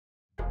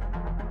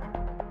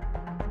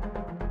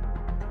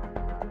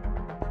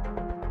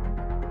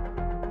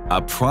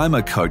A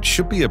primer coat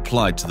should be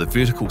applied to the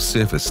vertical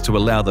surface to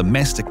allow the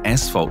mastic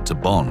asphalt to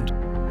bond.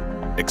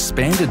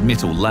 Expanded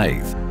metal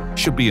lathe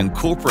should be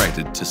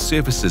incorporated to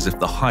surfaces if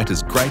the height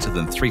is greater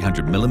than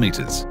 300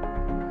 millimeters.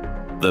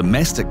 The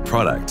mastic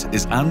product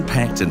is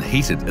unpacked and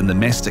heated in the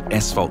mastic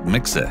asphalt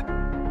mixer,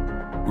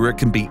 where it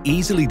can be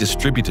easily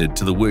distributed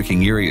to the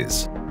working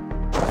areas.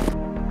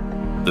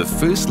 The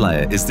first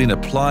layer is then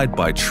applied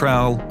by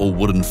trowel or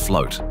wooden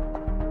float.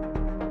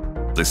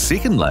 The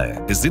second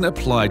layer is then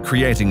applied,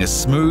 creating a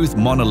smooth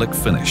monolithic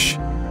finish.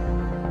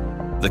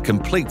 The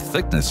complete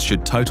thickness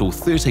should total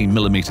 13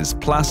 millimeters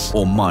plus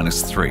or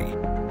minus 3.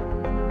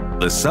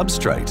 The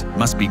substrate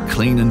must be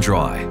clean and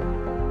dry.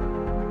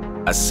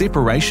 A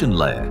separation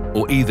layer,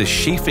 or either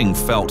sheathing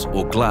felt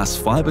or glass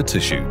fibre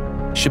tissue,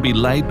 should be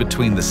laid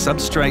between the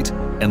substrate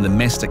and the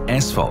mastic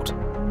asphalt.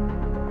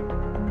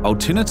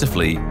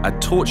 Alternatively, a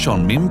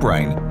torch-on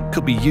membrane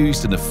could be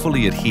used in a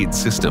fully adhered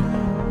system.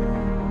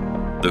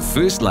 The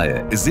first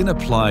layer is then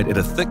applied at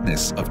a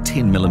thickness of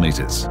 10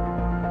 millimeters.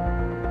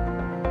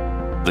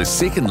 The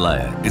second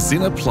layer is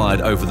then applied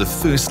over the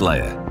first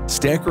layer,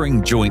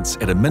 staggering joints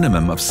at a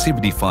minimum of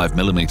 75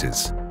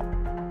 millimeters.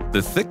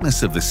 The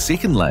thickness of the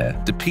second layer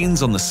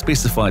depends on the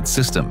specified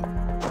system.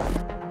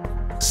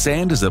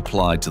 Sand is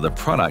applied to the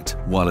product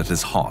while it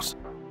is hot.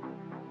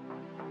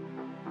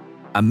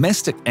 A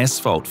mastic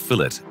asphalt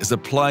fillet is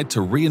applied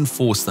to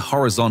reinforce the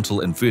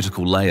horizontal and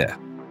vertical layer.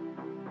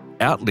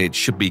 Outlets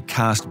should be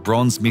cast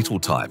bronze metal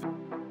type.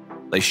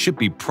 They should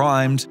be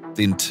primed,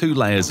 then 2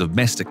 layers of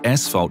mastic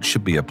asphalt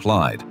should be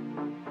applied.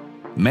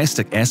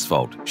 Mastic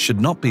asphalt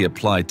should not be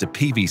applied to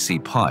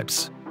PVC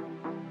pipes.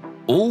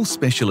 All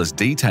specialist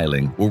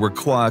detailing will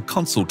require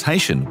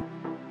consultation.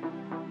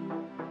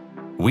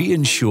 We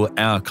ensure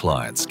our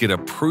clients get a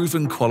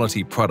proven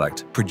quality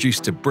product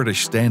produced to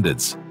British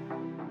standards,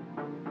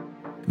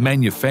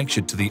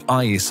 manufactured to the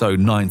ISO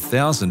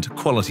 9000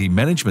 quality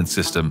management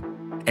system,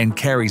 and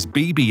carries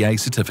BBA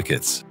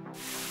certificates.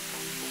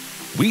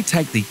 We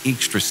take the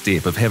extra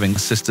step of having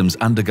systems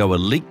undergo a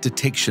leak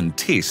detection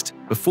test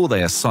before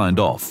they are signed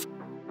off.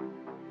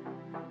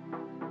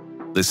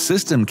 The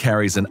system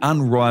carries an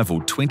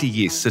unrivaled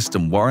 20-year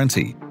system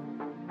warranty.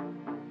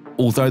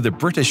 Although the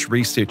British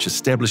Research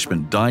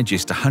Establishment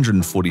Digest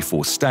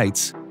 144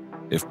 states,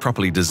 if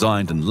properly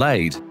designed and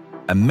laid,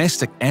 a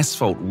mastic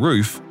asphalt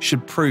roof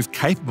should prove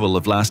capable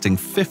of lasting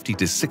 50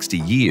 to 60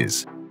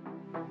 years.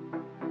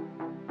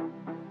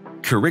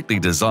 Correctly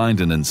designed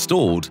and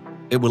installed,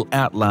 it will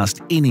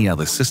outlast any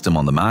other system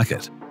on the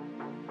market.